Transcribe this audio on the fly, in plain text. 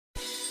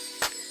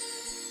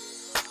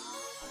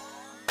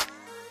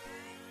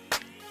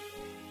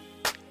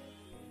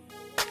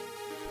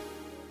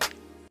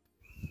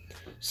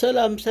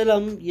ሰላም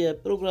ሰላም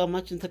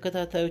የፕሮግራማችን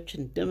ተከታታዮች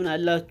እንደምን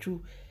አላችሁ?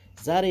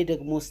 ዛሬ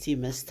ደግሞ እስቲ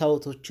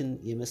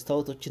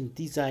የመስተዋቶችን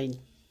ዲዛይን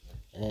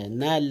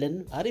እናያለን።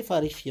 አሪፍ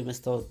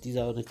የመስተዋት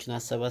ዲዛይኖችን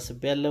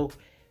አሰባስቤያለሁ።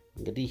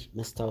 እንግዲህ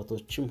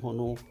መስተዋቶችም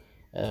ሆኖ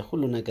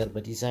ሁሉ ነገር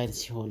በዲዛይን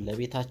ሲሆን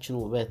ለቤታችን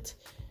ውበት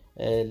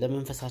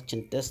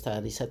ለመንፈሳችን ደስታ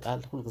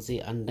ይሰጣል። ሁሉ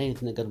ጊዜ አንድ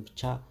አይነት ነገር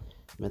ብቻ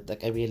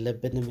መጠቀም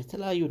የለብንም።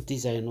 የተለያዩ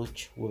ዲዛይኖች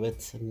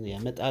ውበት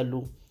ያመጣሉ።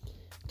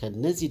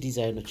 ከነዚህ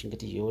ዲዛይኖች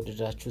እንግዲህ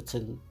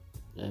የወደዳችሁትን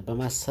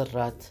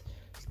በማሰራት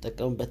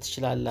ተጠቀሙበት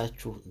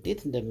ትችላላችሁ። እንዴት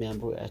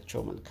እንደሚያምሩ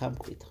ያቸው መልካም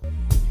ቆይታ።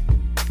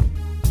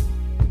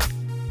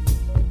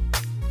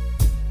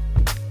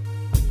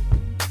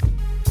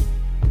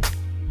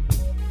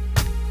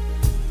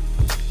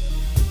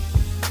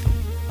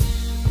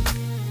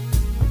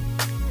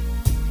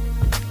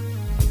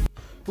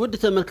 ውድ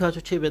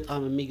ተመልካቾቼ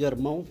በጣም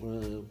የሚገርመው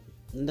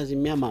እንደዚህ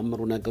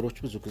የሚያማምሩ ነገሮች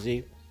ብዙ ጊዜ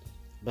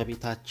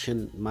በቤታችን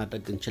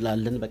ማድረግ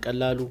እንችላለን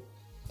በቀላሉ።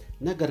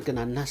 ነገር ግን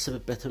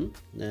አናስብበትም።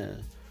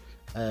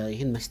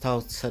 ይህን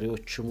መስተዋት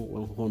ሰሪዎችም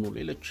ሆኑ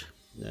ሌሎች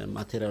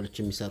ማቴሪያሎች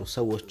የሚሰሩ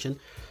ሰዎችን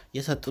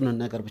የሰጡንን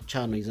ነገር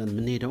ብቻ ነው ይዘን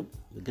የምንሄደው።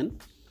 ግን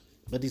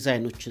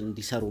በዲዛይኖችን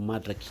እንዲሰሩ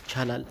ማድረግ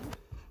ይቻላል።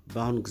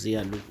 በአሁኑ ጊዜ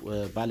ያሉ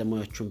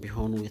ባለሙያዎችም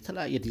ቢሆኑ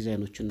የተለያየ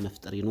ዲዛይኖችን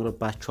መፍጠር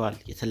ይኖርባቸዋል።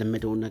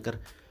 የተለመደውን ነገር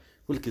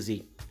ሁሉ ጊዜ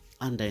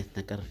አንድ አይነት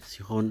ነገር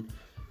ሲሆን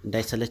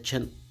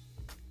እንዳይሰለቸን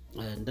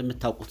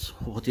እንደምታውቁት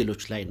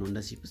ሆቴሎች ላይ ነው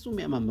እንደዚህ ብዙ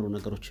የሚያማምሩ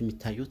ነገሮች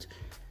የሚታዩት።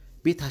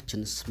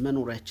 ቤታችንስ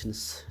መኖሪያችንስ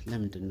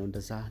ለምንድነው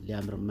እንደዛ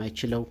ሊያምር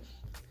የማይችለው?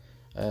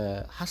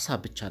 ሐሳብ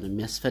ብቻ ነው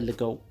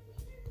የሚያስፈልገው።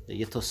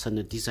 የተወሰነ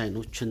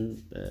ዲዛይኖችን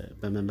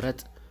በመምረጥ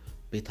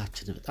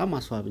ቤታችንን በጣም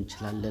ማስዋብ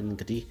እንችላለን።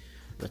 እንግዲህ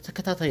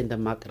በተከታታይ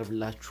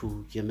እንደማቀርብላችሁ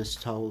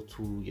የመስተዋቱ፣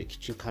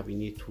 የኪችን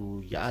ካቢኔቱ፣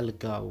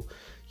 የአልጋው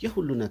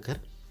የሁሉ ነገር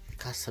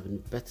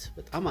ካሰብንበት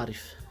በጣም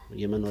አሪፍ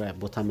የመኖሪያ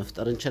ቦታ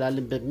መፍጠር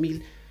እንችላለን በሚል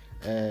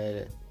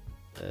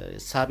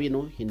ሳቢ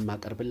ነው ይሄን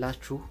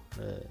ማቀርብላችሁ።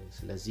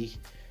 ስለዚህ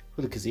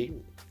ሁሉ ጊዜ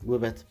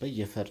ውበት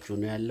በየፈርጁ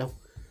ነው ያለው።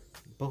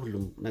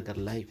 በሁሉም ነገር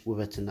ላይ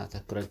ውበትና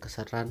ተኩረን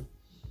ከሰራን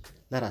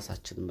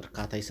ለራሳችን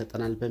እርካታ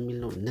ይሰጠናል በሚል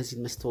ነው። እነዚህ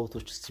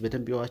መስተዋቶች እስቲ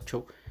በደንብ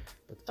ይዋቸው።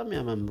 በጣም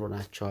ያማምሩ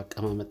ናቸው።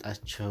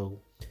 አቀማመጣቸው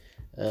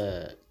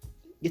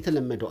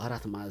የተለመደው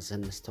አራት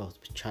ማዕዘን መስተዋት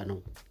ብቻ ነው።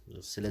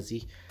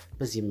 ስለዚህ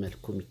በዚህ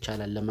መልኩ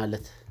ይቻላል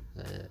ለማለት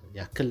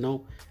ያክል ነው።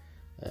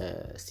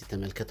 እስቲ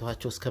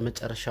ተመልከቷቸው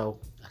እስከመጨረሻው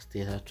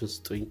አስተያየታችሁን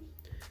ስጡኝ።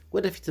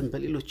 ወደፊትም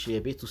በሌሎች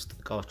የቤት ውስጥ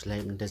እቃዎች ላይ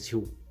እንደዚሁ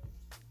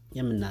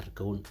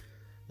የምናደርገውን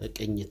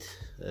ቅኝት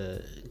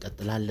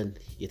እንቀጥላለን።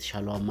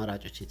 የተሻሉ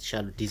አማራጮች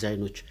የተሻሉ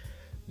ዲዛይኖች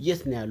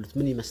የት ነው ያሉት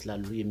ምን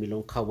ይመስላሉ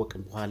የሚለውን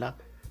ካወቅን በኋላ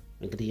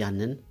እንግዲህ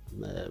ያንን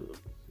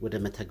ወደ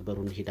መተግበሩ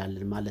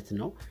እንሄዳለን ማለት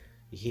ነው።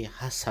 ይሄ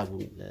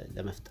ሐሳቡን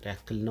ለመፍጠር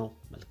ያክል ነው።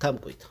 መልካም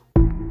ቆይታ።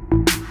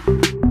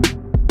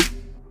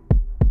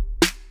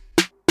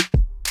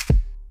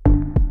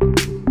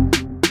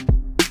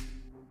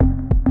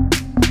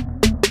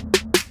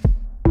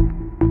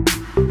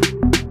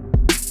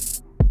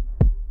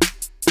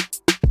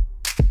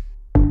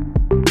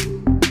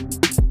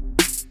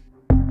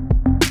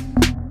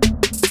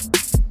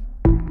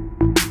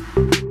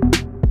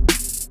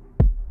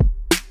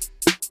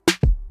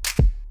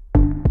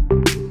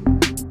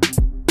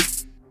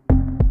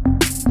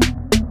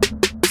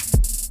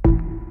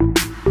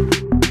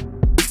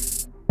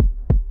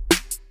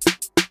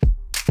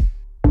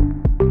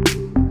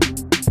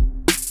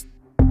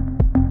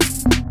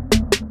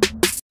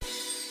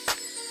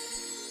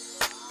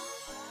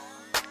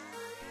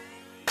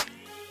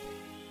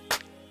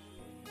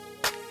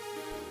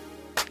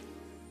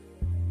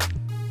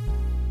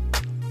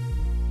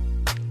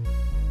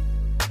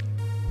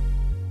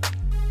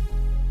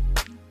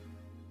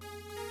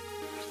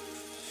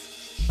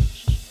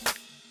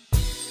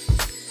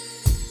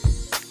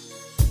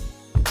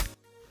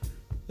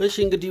 እሺ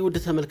እንግዲህ ውድ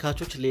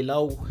ተመልካቾች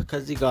ሌላው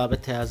ከዚህ ጋር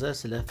በተያያዘ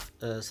ስለ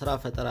ስራ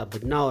ፈጠራ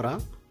ብናወራ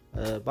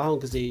በአሁን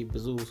ጊዜ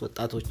ብዙ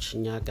ወጣቶች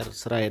እኛ ሀገር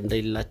ስራ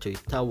እንደሌላቸው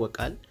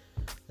ይታወቃል።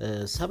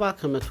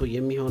 70%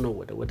 የሚሆነው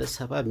ወደ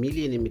 70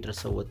 ሚሊዮን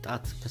የሚደርሰው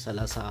ወጣት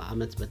ከ30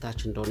 አመት በታች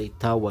እንደሆነ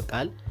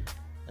ይታወቃል።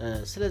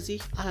 ስለዚህ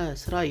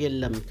ስራ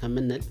የለም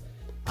ከምንል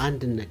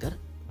አንድ ነገር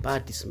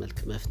በአዲስ መልክ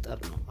መፍጠር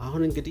ነው።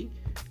 አሁን እንግዲህ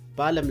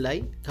በአለም ላይ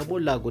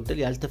ከሞላ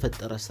ጎደል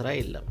ያልተፈጠረ ስራ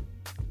የለም።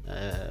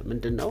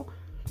 ምንድነው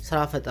ስራ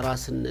ፈጠራ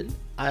ስንል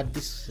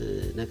አዲስ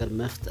ነገር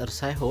መፍጠር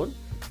ሳይሆን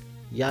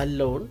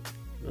ያለውን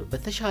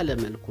በተሻለ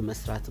መልኩ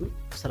መስራትም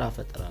ስራ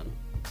ፈጠራ ነው።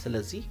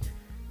 ስለዚህ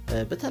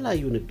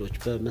በተለያዩ ንግዶች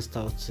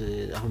በመስተዋት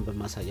አሁን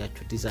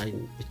በማሳያችሁ ዲዛይን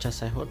ብቻ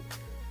ሳይሆን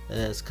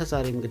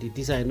እስከዛሬም እንግዲህ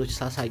ዲዛይኖች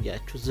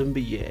ሳሳያችሁ ዝም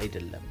ብዬ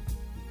አይደለም።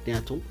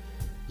 ምክንያቱም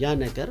ያ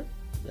ነገር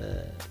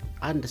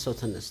አንድ ሰው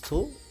ተነስቶ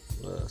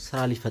ስራ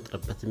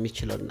ሊፈጥርበት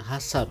የሚችለው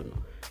ሐሳብ ነው።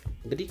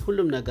 እንግዲህ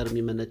ሁሉም ነገር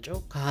የሚመነጨው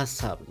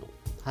ከሐሳብ ነው።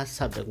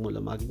 ሐሳብ ደግሞ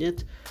ለማግኘት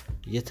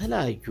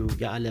የተለያዩ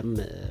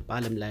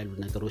በዓለም ላይ ያሉ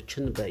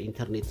ነገሮችን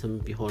በኢንተርኔትም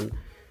ቢሆን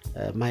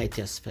ማየት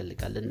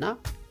ያስፈልጋልና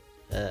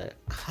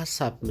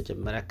ሐሳብ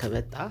መጀመሪያ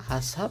ከመጣ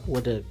ሐሳብ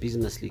ወደ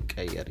ቢዝነስ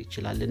ሊቀየር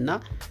ይችላልና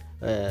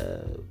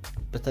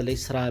በተለይ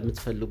ስራ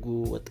የምትፈልጉ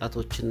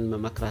ወጣቶችን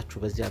መመክራችሁ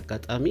በዚህ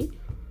አጋጣሚ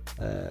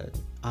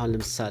አሁን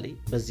ለምሳሌ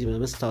በዚህ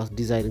በመስተዋት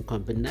ዲዛይን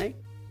እንኳን ብናይ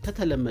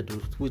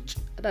ከተለመዱት ውጭ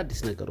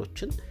አዳዲስ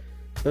ነገሮችን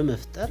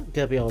በመፍጠር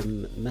ገበያውን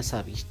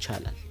መሳብ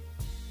ይቻላል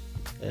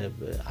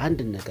አንድ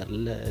ነገር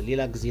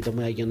ሌላ ጊዜ ደግሞ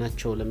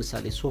ያየናቸው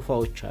ለምሳሌ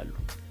ሶፋዎች አሉ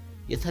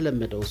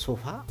የተለመደው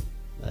ሶፋ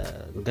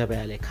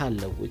ገበያ ላይ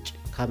ካለው ውጭ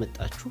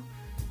ካመጣችሁ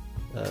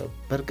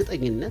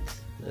በርግጠኝነት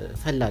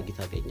ፈላጊ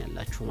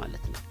ታገኛላችሁ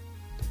ማለት ነው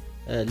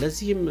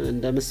ለዚህም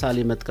እንደ ምሳሌ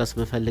መጥቀስ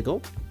መፈልገው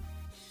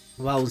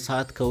በአሁን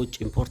ሰዓት ከውጭ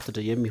ኢምፖርትድ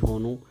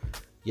የሚሆኑ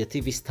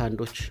የቲቪ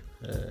ስታንዶች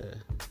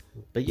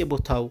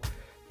በየቦታው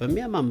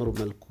በሚያማምሩ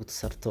መልኩ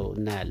ተሰርተው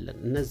እናያለን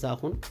እነዛ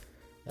አሁን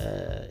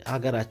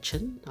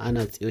ሀገራችን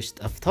አናጺዎች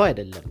ጠፍተው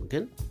አይደለም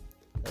ግን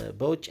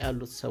በውጭ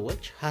ያሉት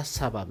ሰዎች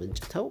ሐሳብ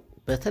አመንጭተው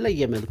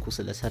በተለየ መልኩ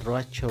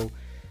ስለሰራቸው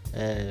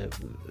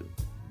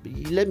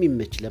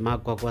ለሚመች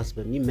ለማጓጓዝ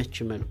በሚመች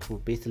መልኩ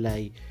ቤት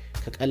ላይ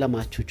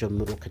ከቀለማቸው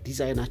ጀምሮ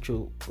ከዲዛይናቸው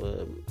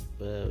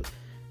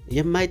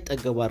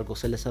የማይጠገቡ አድርገው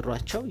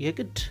ስለሰራቸው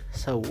የግድ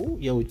ሰው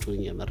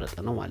የውጭውን የመረጠ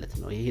ነው ማለት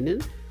ነው ይሄንን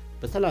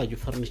በተለያዩ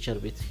ፈርኒቸር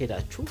ቤት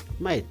ሄዳችሁ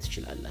ማየት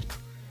ትችላላችሁ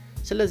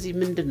ስለዚህ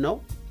ምንድነው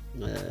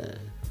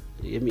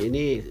እኔ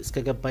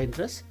እስከገባኝ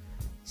ድረስ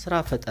ስራ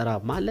ፈጠራ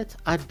ማለት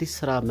አዲስ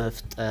ስራ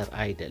መፍጠር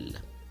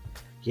አይደለም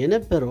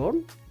የነበረውን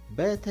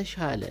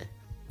በተሻለ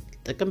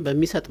ጥቅም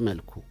በሚሰጥ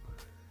መልኩ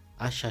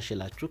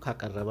አሻሽላችሁ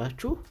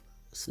ካቀረባችሁ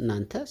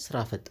እናንተ ስራ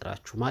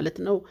ፈጠራችሁ ማለት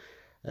ነው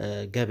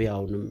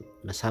ገበያውንም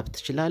መሳብ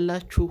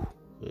ትችላላችሁ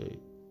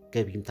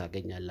ገቢም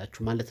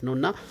ታገኛላችሁ ማለት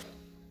ነውና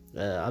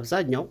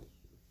አብዛኛው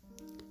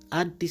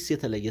አዲስ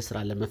የተለየ ስራ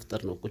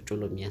ለመፍጠር ነው ቁጭ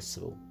ብሎ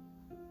የሚያስበው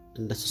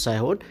እንደሱ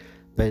ሳይሆን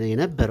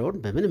በነበረውን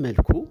በምን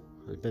መልኩ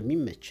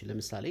በሚመች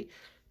ለምሳሌ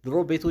ድሮ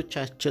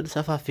ቤቶቻችን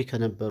ሰፋፊ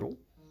ከነበሩ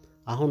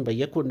አሁን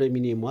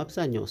በየኮንዶሚኒየሙ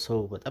አብዛኛው ሰው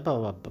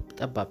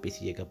በጠባብ ቤት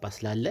እየገባ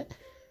ስላለ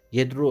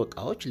የድሮ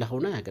እቃዎች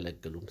ለአሁን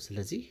አያገለግሉም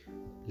ስለዚህ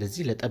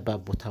ለዚህ ለጠባብ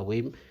ቦታ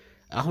ወይም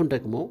አሁን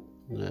ደግሞ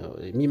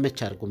የሚመች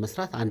አድርጎ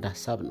መስራት አንድ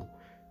ሐሳብ ነው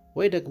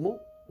ወይ ደግሞ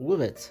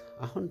ውበት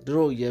አሁን ድሮ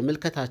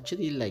የምልከታችን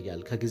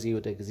ይለያል ከጊዜ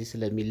ወደ ጊዜ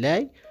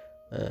ስለሚለያይ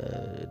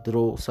ድሮ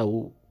ሰው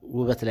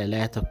ውበት ላይ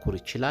ያተኩር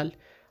ይችላል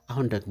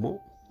አሁን ደግሞ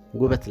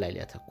ውበት ላይ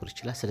ያተኩር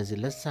ይችላል ስለዚህ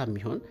ለዛም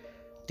ይሆን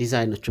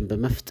ዲዛይኖችን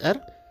በመፍጠር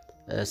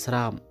ስራ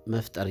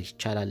መፍጠር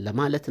ይቻላል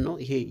ለማለት ነው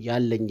ይሄ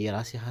ያለኝ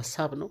የራሴ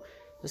ሐሳብ ነው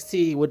እስቲ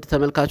ወደ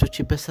ተመልካቾች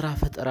በስራ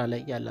ፈጠራ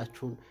ላይ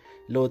ያላችሁን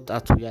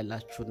ለወጣቱ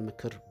ያላችሁን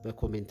ምክር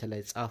በኮሜንት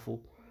ላይ ጻፉ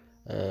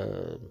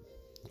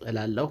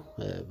እላለሁ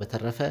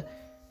በተረፈ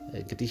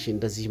እንግዲህ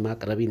እንደዚህ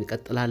ማቅረብን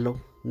እንቀጥላለሁ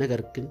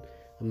ነገር ግን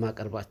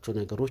ማቀርባቸው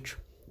ነገሮች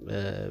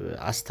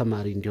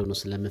አስተማሪ እንዲሆኑ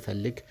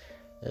ስለምፈልግ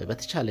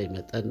በተቻለ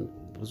መጠን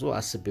ብዙ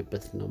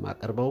አስብበት ነው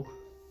ማቀርበው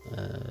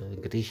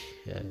እንግዲህ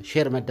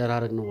ሼር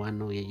መደራረግ ነው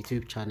ዋናው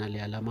የዩቲዩብ ቻናል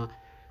ያላማ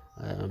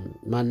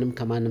ማንንም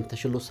ከማንንም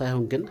ተሽሎ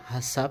ሳይሆን ግን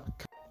ሐሳብ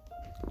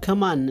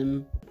ከማንንም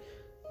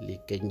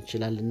ሊገኝ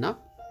ይችላልና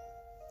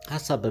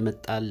ሐሳብ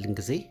በመጣልን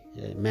ጊዜ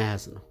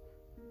መያዝ ነው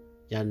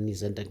ያን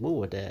ይዘን ደግሞ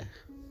ወደ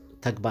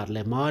ተግባር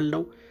ላይ ማዋል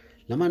ነው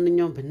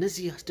ለማንኛውም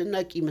በእነዚህ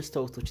አስደናቂ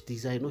መስተዋቶች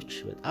ዲዛይኖች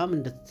በጣም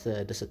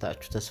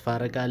እንደተደሰታችሁ ተስፋ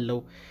አረጋለሁ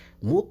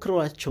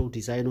ሞክሯቸው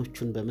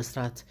ዲዛይኖቹን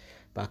በመስራት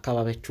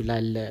በአካባቢያችሁ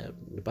ላለ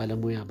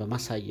ባለሙያ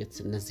በማሳየት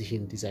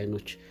እነዚህን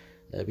ዲዛይኖች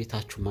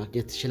ቤታችሁ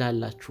ማግኘት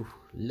ትችላላችሁ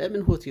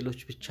ለምን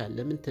ሆቴሎች ብቻ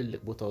ለምን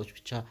ትልቅ ቦታዎች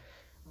ብቻ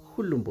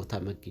ሁሉም ቦታ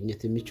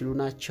መገኘት የሚችሉ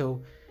ናቸው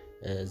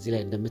እዚህ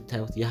ላይ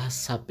እንደምታዩት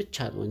የሐሳብ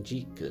ብቻ ነው እንጂ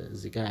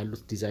እዚህ ጋር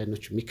ያሉት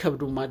ዲዛይኖች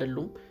የሚከብዱም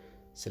አይደሉም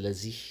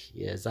ስለዚህ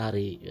የዛሬ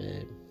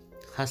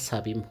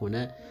ሐሳቤም ሆነ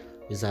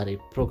የዛሬ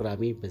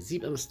ፕሮግራሜ በዚህ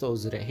በመስተዋት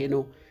ዙሪያ ይሄ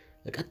ነው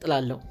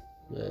እቀጥላለሁ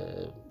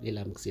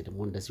ሌላም ጊዜ ደግሞ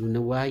እንደዚሁ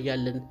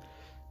እንወያያለን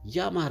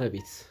ያማረ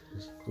ቤት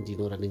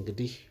እንዲኖረን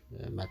እንግዲህ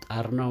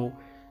መጣር ነው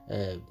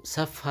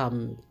ሰፋም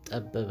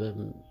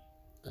ጠበበም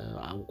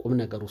አንቁም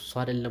ነገር እሱ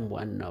አይደለም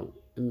ዋናው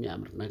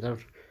የሚያምር ነገር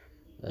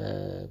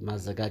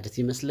ማዘጋጀት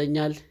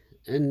ይመስለኛል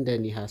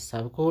እንደኔ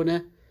ሐሳብ ከሆነ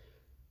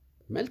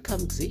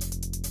መልካም ጊዜ